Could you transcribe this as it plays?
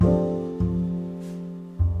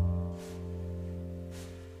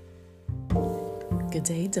Good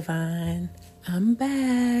day, Divine. I'm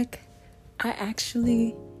back. I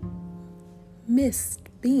actually missed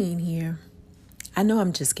being here. I know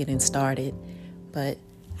I'm just getting started, but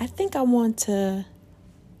I think I want to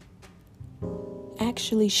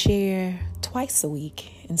actually share twice a week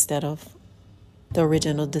instead of the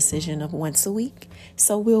original decision of once a week.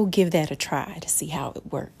 So we'll give that a try to see how it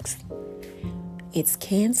works. It's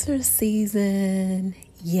Cancer season.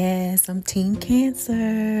 Yes, I'm Team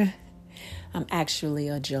Cancer. I'm actually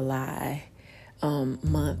a July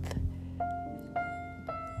month.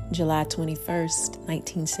 July 21st,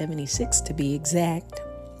 1976 to be exact.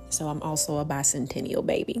 So I'm also a bicentennial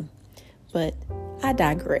baby. But I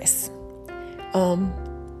digress.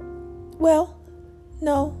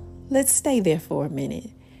 No, let's stay there for a minute.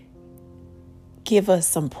 Give us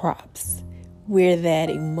some props. We're that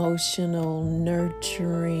emotional,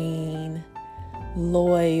 nurturing,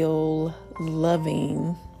 loyal,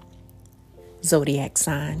 loving zodiac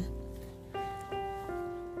sign.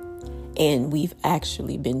 And we've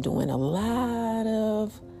actually been doing a lot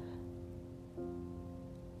of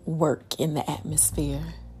work in the atmosphere.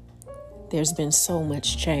 There's been so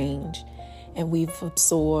much change, and we've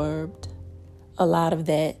absorbed a lot of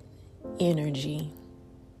that energy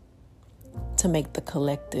to make the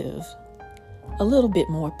collective a little bit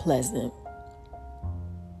more pleasant.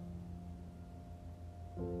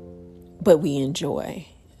 But we enjoy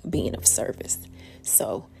being of service.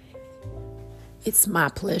 So it's my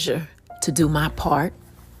pleasure to do my part.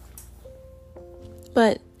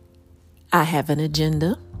 But I have an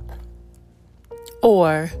agenda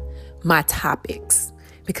or my topics,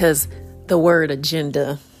 because the word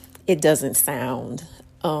agenda, it doesn't sound,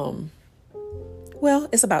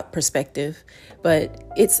 it's about perspective, but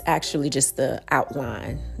it's actually just the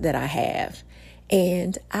outline that I have.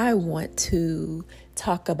 And I want to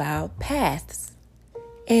talk about paths.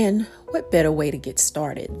 And what better way to get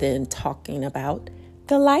started than talking about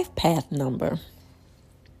the life path number?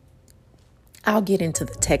 I'll get into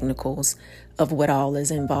the technicals of what all is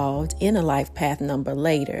involved in a life path number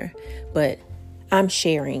later, but I'm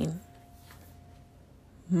sharing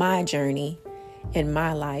my journey in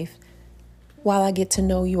my life while I get to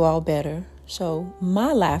know you all better. So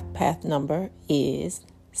my life path number is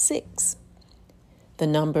 6. The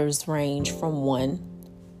numbers range from 1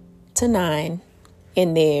 to 9.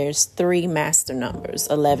 And there's 3 master numbers,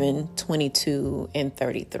 11, 22, and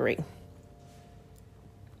 33.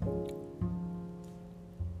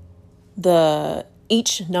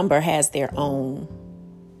 Each number has their own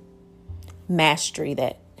mastery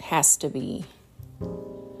that has to be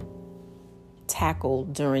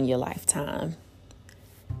tackled during your lifetime.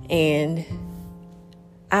 And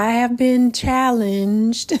I have been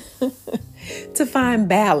challenged to find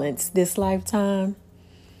balance this lifetime.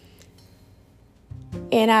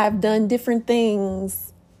 And I've done different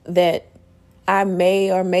things that I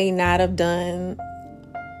may or may not have done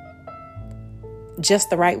just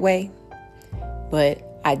the right way. But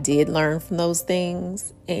I did learn from those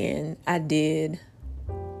things, and I did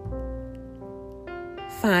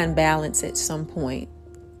find balance at some point.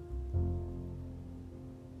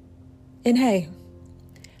 And hey,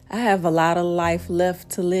 I have a lot of life left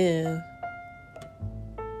to live.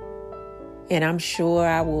 And I'm sure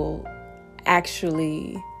I will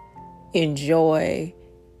actually enjoy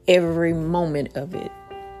every moment of it,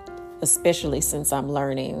 especially since I'm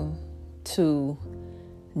learning to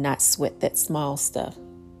not sweat that small stuff.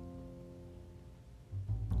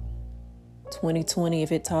 2020,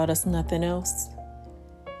 if it taught us nothing else,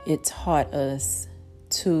 it taught us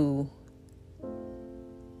to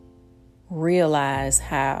realize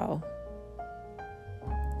how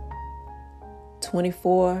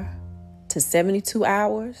 24 to 72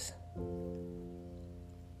 hours,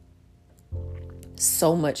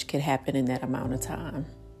 so much could happen in that amount of time.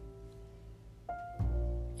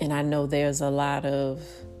 And I know there's a lot of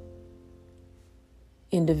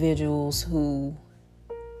individuals who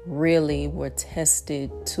really were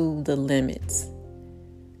tested to the limits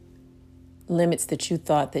that you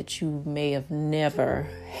thought that you may have never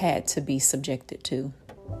had to be subjected to.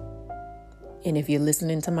 And if you're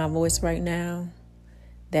listening to my voice right now,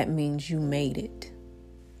 that means you made it.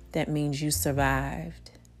 That means you survived.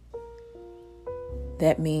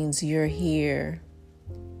 That means you're here,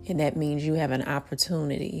 and that means you have an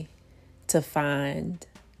opportunity to find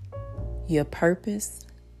your purpose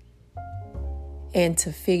and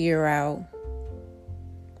to figure out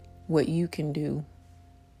what you can do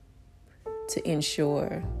to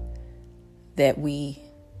ensure that we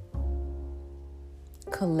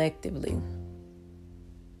collectively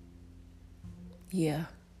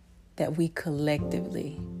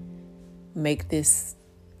make this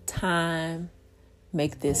time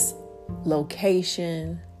make this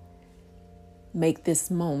location, make this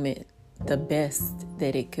moment the best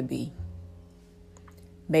that it could be.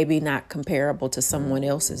 Maybe not comparable to someone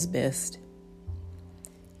else's best.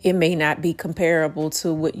 It may not be comparable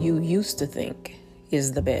to what you used to think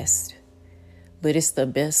is the best, but it's the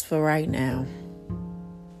best for right now.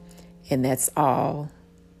 And that's all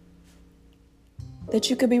that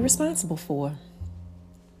you could be responsible for.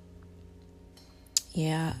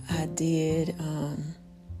 Yeah, I did.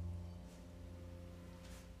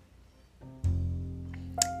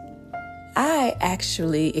 I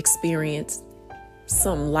actually experienced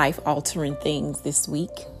some life-altering things this week.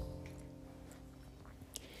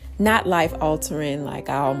 Not life-altering like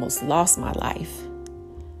I almost lost my life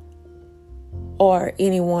or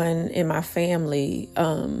anyone in my family,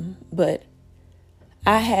 but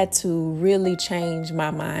I had to really change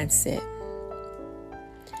my mindset.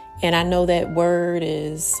 And I know that word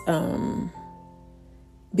is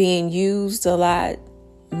being used a lot.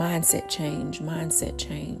 Mindset change, mindset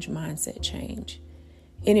change, mindset change.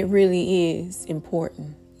 And it really is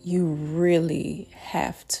important. You really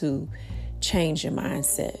have to change your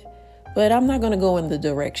mindset. But I'm not going to go in the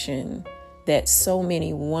direction that so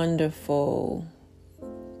many wonderful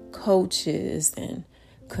coaches and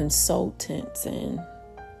consultants and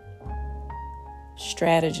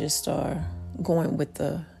strategists are going with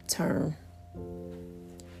the term.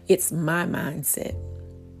 It's my mindset.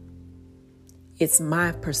 It's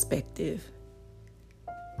my perspective.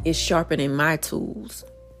 It's sharpening my tools.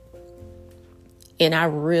 And I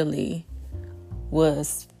really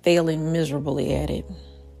was failing miserably at it.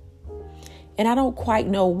 And I don't quite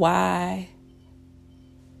know why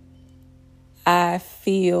I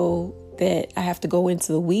feel that I have to go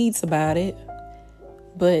into the weeds about it,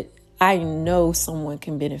 but I know someone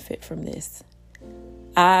can benefit from this.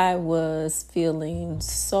 I was feeling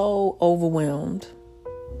so overwhelmed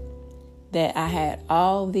that I had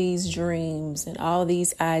all these dreams and all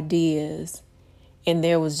these ideas, and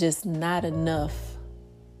there was just not enough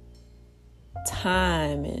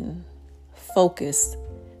time and focus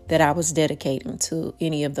that I was dedicating to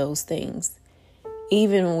any of those things,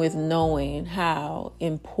 even with knowing how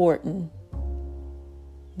important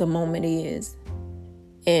the moment is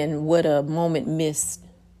and what a moment missed,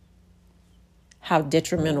 how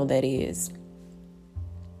detrimental that is.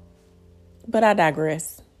 But I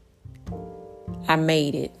digress. I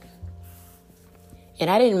made it. And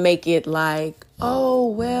I didn't make it like, oh,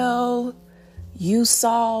 well, you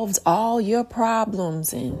solved all your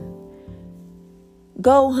problems and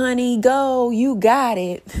go, honey, go, you got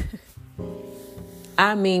it.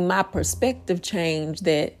 I mean, my perspective changed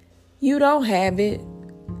that you don't have it,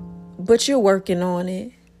 but you're working on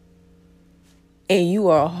it. And you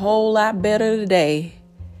are a whole lot better today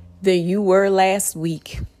than you were last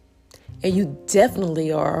week. And you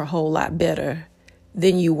definitely are a whole lot better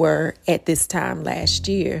than you were at this time last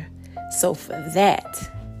year. So for that,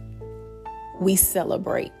 we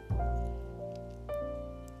celebrate.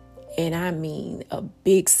 And I mean a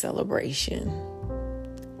big celebration,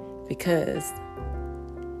 because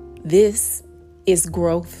this is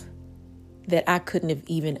growth that I couldn't have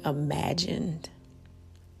even imagined.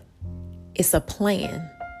 It's a plan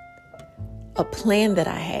that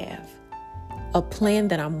I have, a plan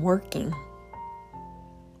that I'm working,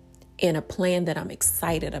 and a plan that I'm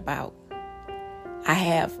excited about. I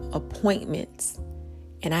have appointments,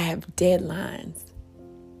 and I have deadlines,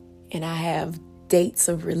 and I have dates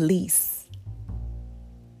of release,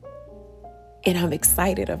 and I'm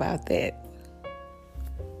excited about that.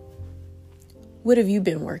 What have you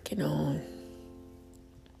been working on?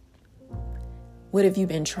 What have you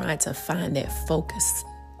been trying to find that focus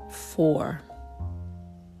for?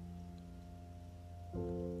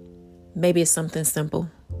 Maybe it's something simple.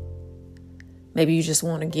 Maybe you just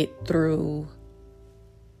want to get through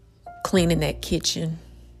cleaning that kitchen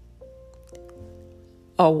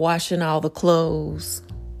or washing all the clothes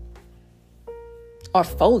or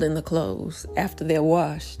folding the clothes after they're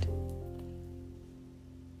washed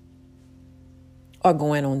or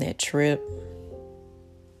going on that trip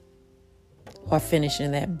or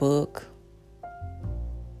finishing that book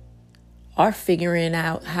or figuring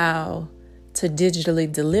out how to digitally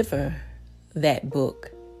deliver that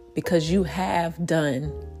book, because you have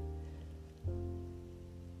done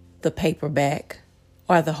the paperback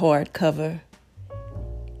or the hardcover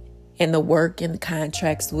and the work and the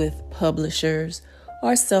contracts with publishers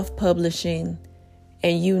or self-publishing,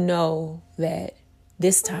 and you know that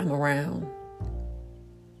this time around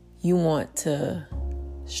you want to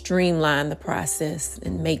streamline the process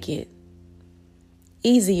and make it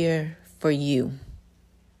easier for you.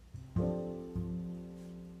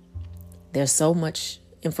 There's so much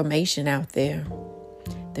information out there.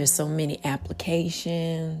 There's so many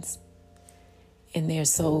applications, and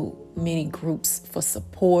there's so many groups for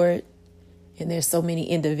support, and there's so many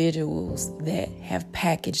individuals that have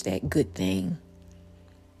packaged that good thing.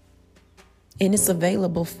 And it's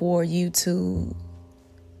available for you to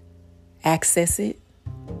access it,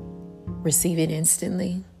 receive it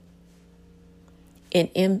instantly, and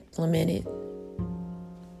implement it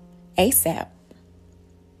ASAP.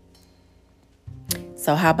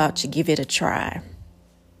 So how about you give it a try?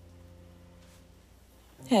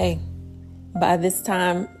 Hey, by this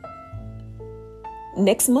time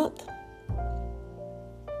next month,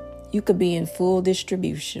 you could be in full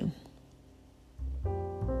distribution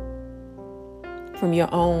from your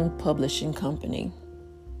own publishing company.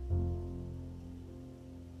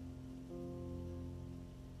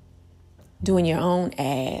 Doing your own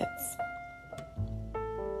ads.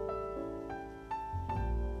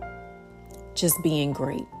 Just being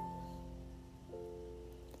great.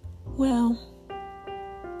 Well,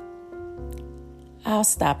 I'll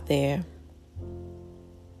stop there.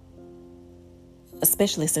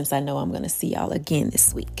 Especially since I know I'm going to see y'all again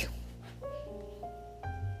this week.